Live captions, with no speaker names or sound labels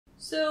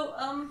So,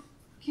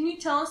 can you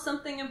tell us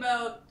something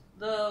about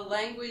the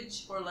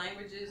language or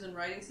languages and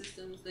writing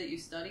systems that you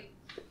study?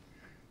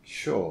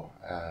 Sure.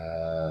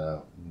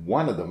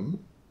 One of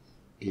them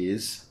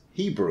is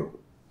Hebrew,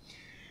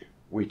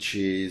 which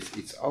is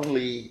it's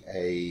only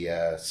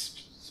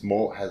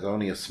has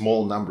only a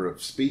small number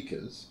of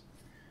speakers,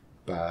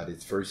 but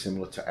it's very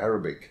similar to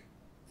Arabic.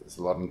 There's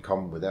a lot in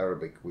common with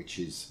Arabic, which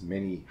is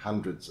many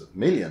hundreds of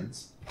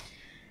millions.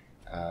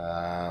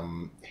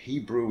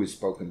 Hebrew is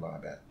spoken by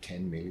about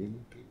 10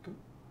 million people.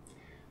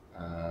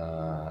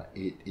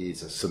 It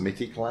is a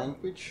Semitic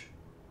language,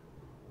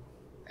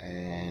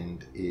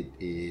 and it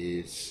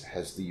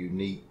has the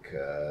unique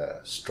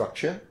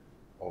structure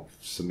of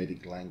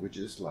Semitic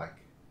languages like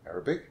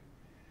Arabic.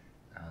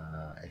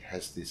 It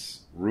has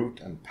this root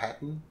and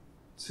pattern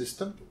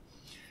system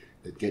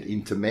that get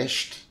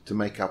intermeshed to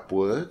make up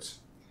words,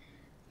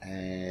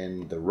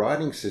 and the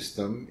writing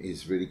system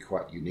is really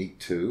quite unique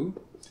too,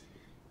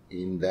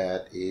 in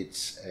that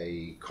it's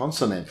a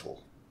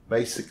consonantal,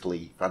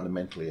 basically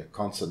fundamentally a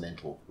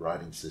consonantal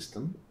writing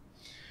system,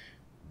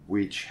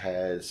 which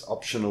has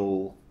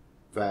optional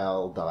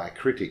vowel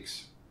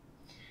diacritics.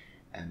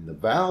 And the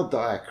vowel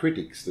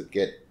diacritics that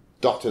get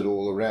dotted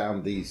all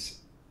around these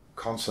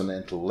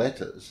consonantal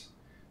letters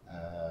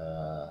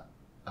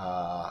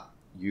are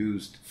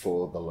used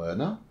for the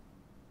learner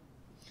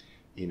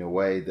in a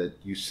way that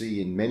you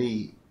see in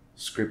many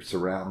scripts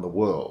around the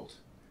world.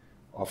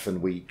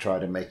 Often we try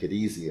to make it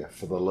easier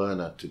for the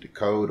learner to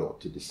decode or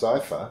to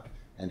decipher,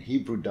 and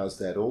Hebrew does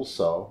that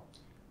also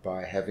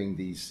by having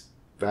these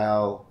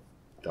vowel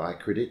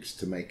diacritics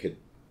to make it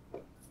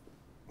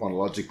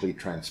phonologically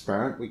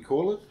transparent, we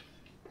call it,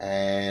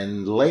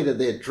 and later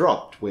they're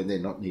dropped when they're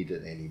not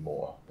needed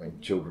anymore,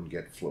 when children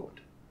get fluent.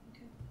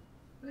 Okay,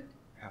 good.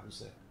 How is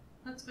that?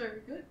 That's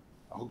very good.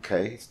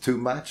 Okay, it's too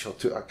much, or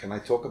can I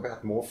talk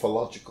about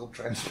morphological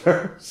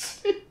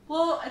transparency?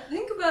 Well, I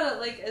think about it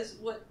like as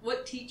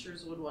what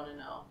teachers would want to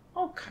know.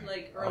 Okay.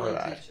 Like early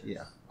teachers.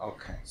 Yeah,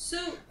 okay.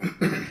 So,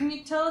 can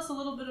you tell us a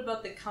little bit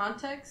about the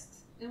context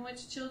in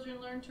which children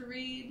learn to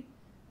read?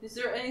 Is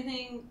there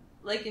anything,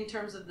 like in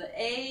terms of the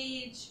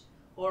age,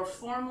 or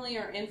formally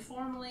or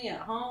informally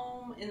at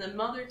home, in the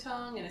mother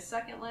tongue, in a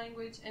second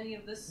language, any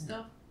of this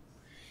stuff?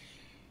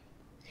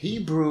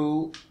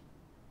 Hebrew,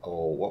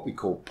 or what we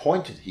call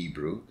pointed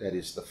Hebrew, that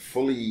is the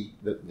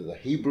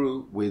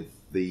Hebrew with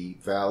the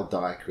vowel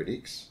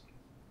diacritics,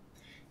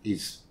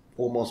 is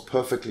almost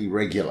perfectly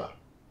regular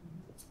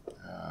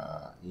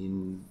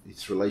in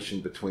its relation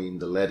between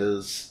the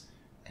letters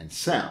and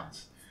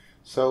sounds.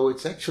 So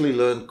it's actually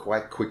learned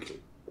quite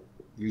quickly,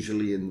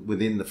 usually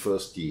within the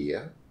first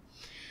year.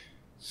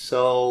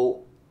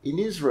 So in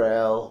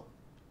Israel,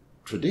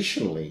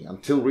 traditionally,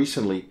 until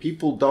recently,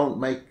 people don't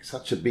make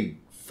such a big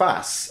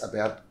fuss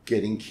about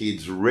getting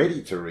kids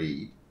ready to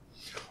read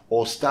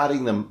or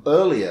starting them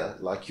earlier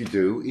like you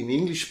do in the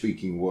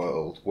English-speaking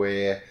world,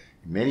 where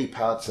in many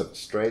parts of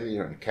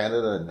Australia and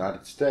Canada and the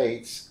United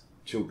States,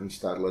 children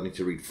start learning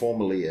to read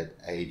formally at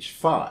age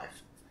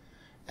 5,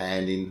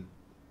 and in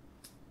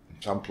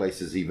some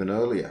places even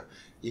earlier.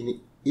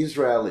 In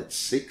Israel, it's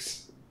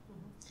 6,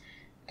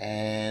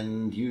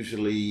 and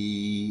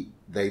usually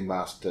they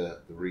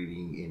master the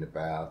reading in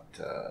about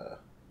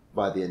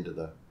by the end of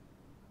the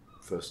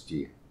first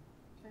year.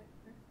 Okay.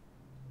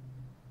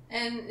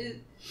 And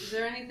is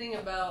there anything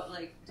about,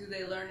 like, do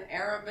they learn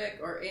Arabic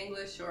or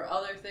English or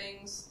other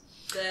things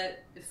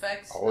that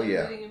affects the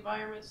reading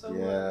environment somewhat?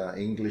 Yeah,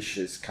 English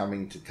is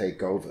coming to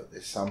take over.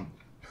 There's some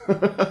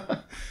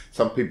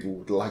people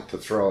would like to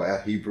throw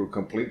out Hebrew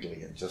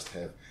completely and just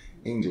have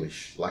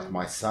English, like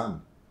my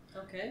son.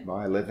 Okay.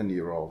 My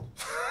 11-year-old.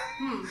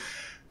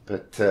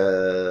 But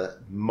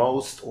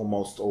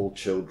almost all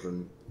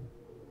children,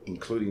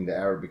 including the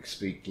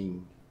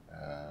Arabic-speaking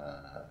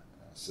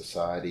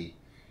society,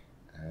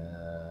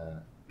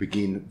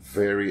 begin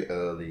very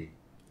early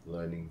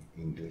learning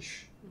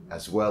English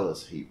as well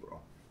as Hebrew.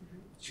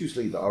 It's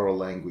usually the oral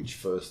language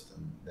first,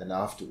 and then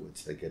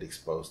afterwards they get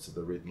exposed to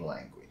the written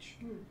language.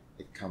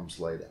 It comes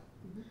later.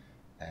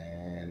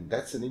 And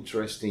that's an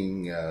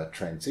interesting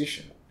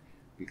transition,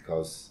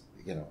 because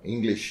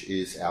English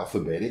is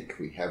alphabetic.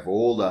 We have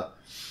all the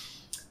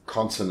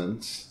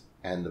consonants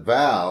and the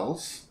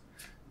vowels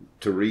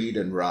to read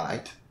and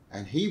write,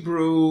 and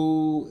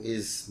Hebrew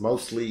is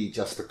mostly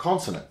just the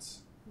consonants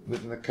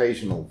with an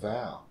occasional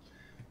vowel.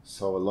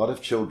 So a lot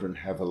of children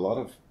have a lot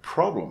of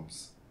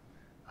problems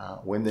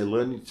when they're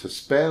learning to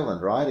spell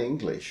and write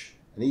English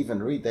and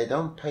even read. They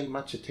don't pay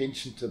much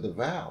attention to the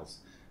vowels,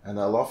 and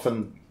they'll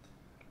often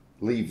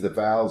leave the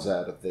vowels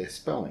out of their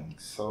spelling.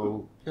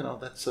 So,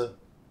 that's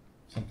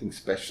something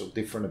special,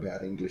 different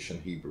about English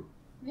and Hebrew.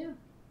 Yeah.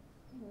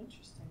 Oh,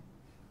 interesting.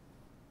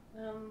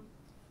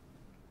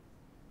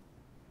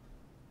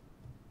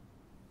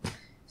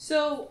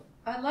 So,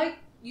 I'd like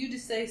you to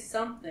say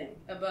something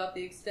about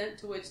the extent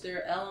to which there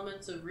are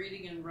elements of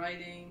reading and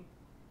writing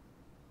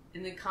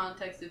in the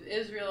context of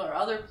Israel or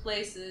other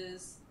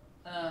places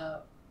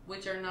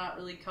which are not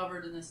really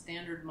covered in the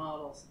standard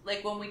models.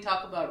 Like when we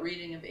talk about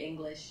reading of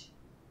English,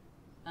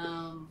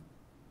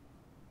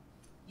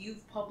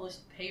 you've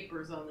published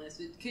papers on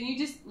this. Can you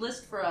just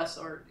list for us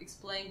or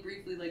explain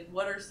briefly, like,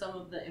 what are some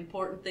of the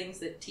important things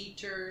that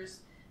teachers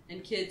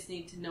and kids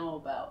need to know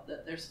about?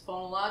 That there's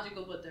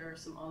phonological, but there are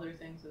some other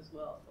things as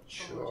well.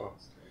 Sure.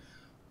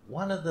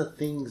 One of the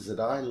things that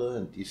I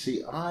learned, you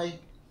see, I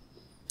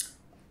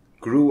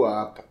grew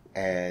up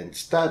and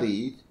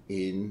studied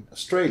in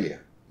Australia.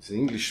 It's an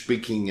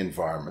English-speaking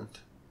environment,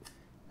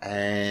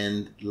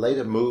 and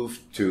later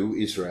moved to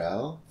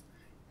Israel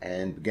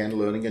and began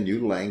learning a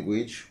new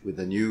language with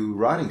a new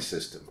writing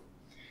system.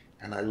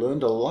 And I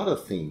learned a lot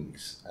of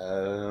things.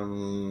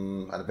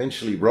 I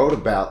eventually wrote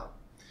about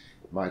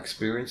my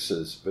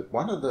experiences, but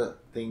one of the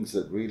things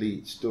that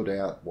really stood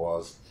out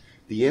was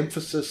the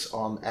emphasis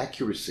on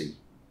accuracy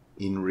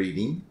in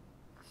reading.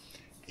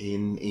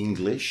 In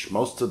English,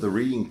 most of the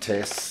reading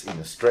tests in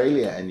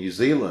Australia and New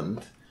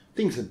Zealand,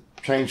 things have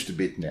changed a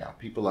bit now.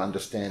 People are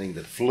understanding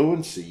that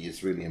fluency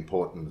is really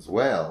important as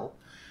well.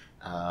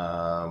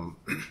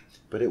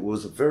 But there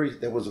was a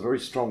very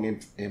strong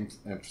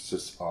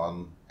emphasis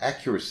on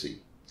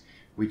accuracy,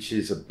 which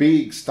is a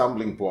big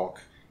stumbling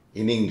block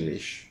in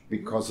English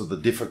because of the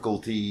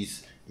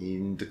difficulties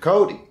in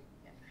decoding.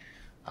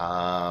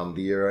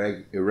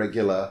 The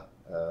irregular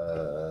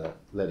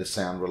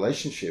letter-sound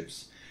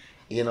relationships.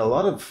 In a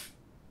lot of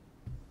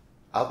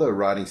other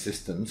writing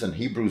systems, and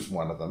Hebrew's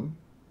one of them,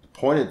 the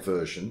pointed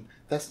version,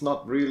 that's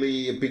not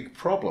really a big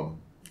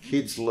problem.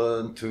 Kids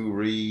learn to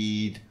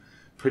read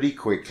pretty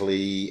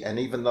quickly, and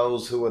even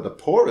those who are the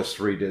poorest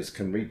readers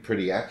can read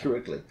pretty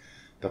accurately.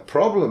 The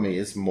problem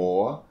is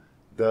more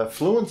the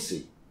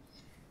fluency.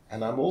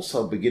 And I'm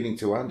also beginning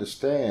to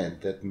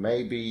understand that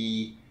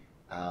maybe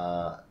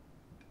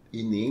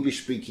in the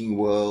English-speaking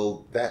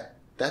world, that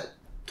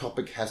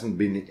topic hasn't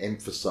been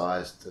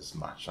emphasized as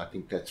much. I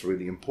think that's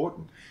really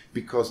important,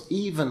 because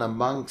even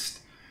amongst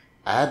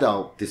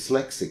adult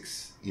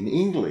dyslexics in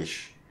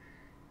English,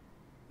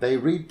 they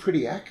read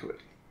pretty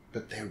accurately,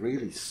 but they're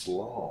really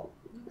slow.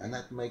 And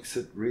that makes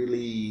it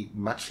really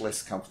much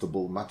less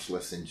comfortable, much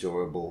less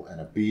enjoyable, and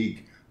a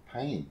big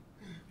pain,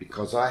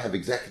 because I have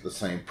exactly the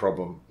same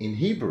problem in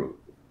Hebrew.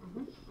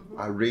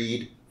 I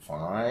read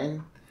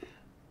fine,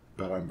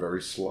 but I'm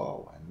very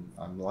slow, and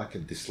I'm like a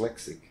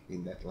dyslexic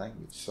in that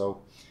language.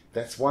 So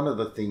that's one of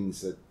the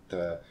things that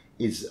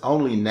is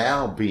only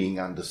now being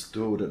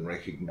understood and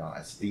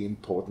recognized, the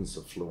importance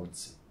of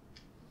fluency.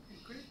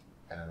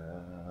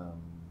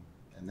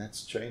 And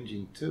that's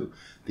changing too.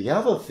 The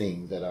other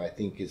thing that I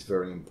think is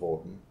very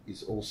important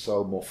is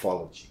also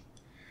morphology.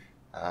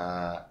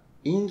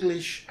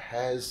 English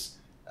has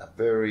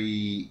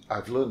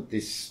I've learned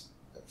this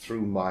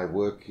through my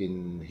work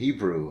in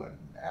Hebrew and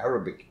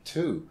Arabic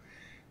too,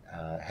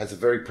 has a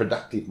very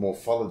productive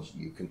morphology.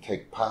 You can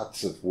take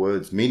parts of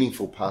words,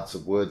 meaningful parts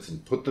of words,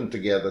 and put them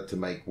together to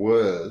make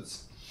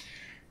words.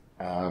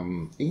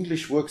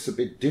 English works a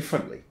bit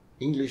differently.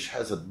 English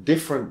has a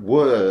different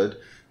word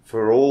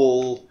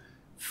for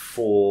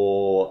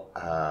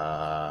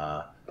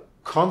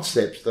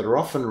concepts that are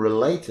often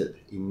related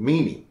in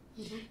meaning.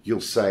 Mm-hmm.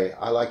 You'll say,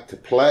 I like to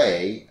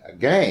play a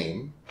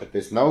game, but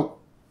there's no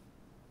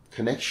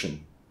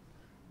connection,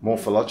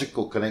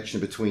 morphological connection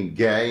between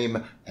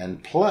game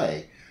and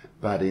play.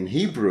 But in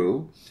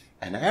Hebrew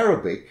and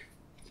Arabic,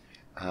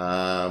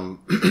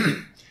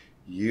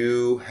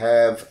 you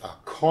have a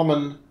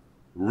common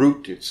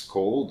root, it's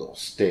called, or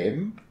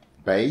stem,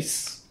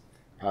 base,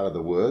 part of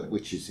the word,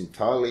 which is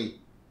entirely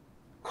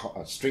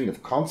a string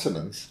of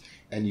consonants,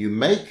 and you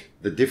make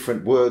the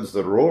different words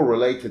that are all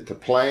related to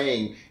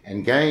playing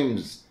and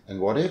games and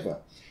whatever.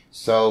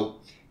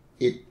 So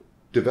it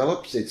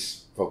develops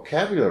its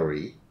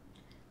vocabulary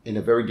in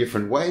a very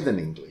different way than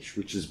English,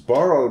 which is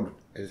borrowed.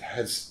 It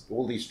has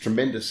all these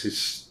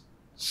tremendous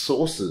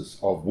sources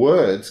of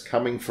words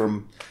coming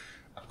from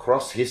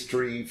across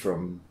history,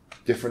 from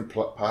different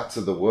parts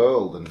of the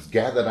world, and has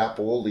gathered up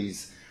all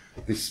this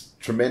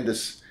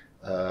tremendous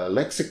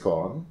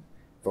lexicon,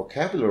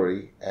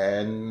 vocabulary,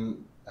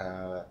 and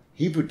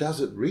Hebrew does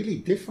it really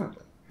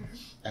differently.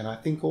 And I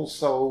think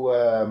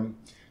also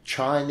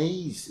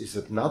Chinese is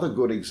another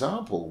good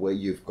example where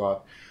you've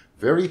got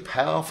very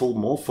powerful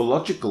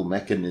morphological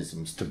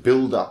mechanisms to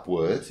build up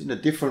words in a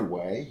different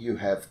way. You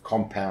have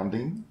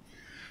compounding.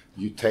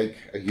 You take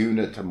a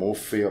unit, a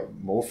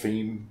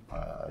morpheme,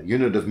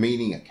 unit of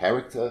meaning, a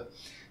character,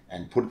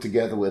 and put it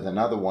together with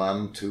another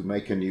one to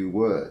make a new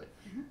word.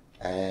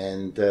 Mm-hmm.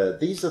 And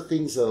these are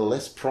things that are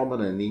less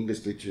prominent in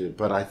English literature,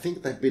 but I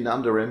think they've been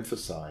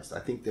underemphasized.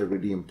 I think they're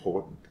really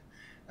important.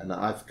 And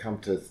I've come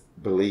to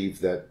believe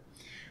that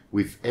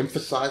we've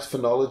emphasized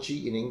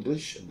phonology in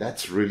English, and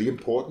that's really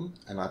important,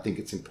 and I think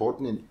it's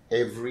important in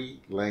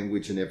every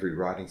language and every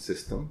writing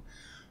system.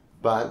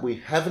 But we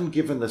haven't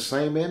given the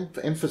same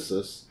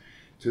emphasis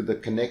to the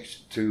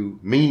connection to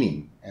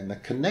meaning and the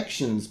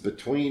connections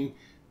between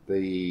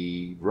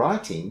the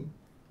writing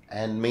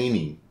and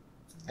meaning.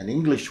 And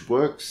English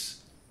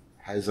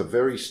has a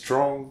very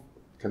strong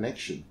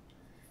connection,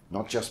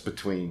 not just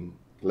between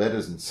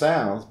letters and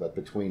sounds, but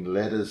between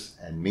letters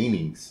and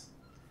meanings.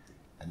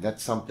 And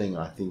that's something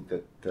I think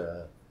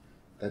that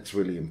That's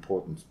really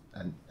important,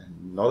 and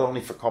not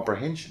only for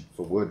comprehension,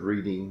 for word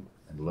reading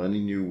and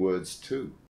learning new words too.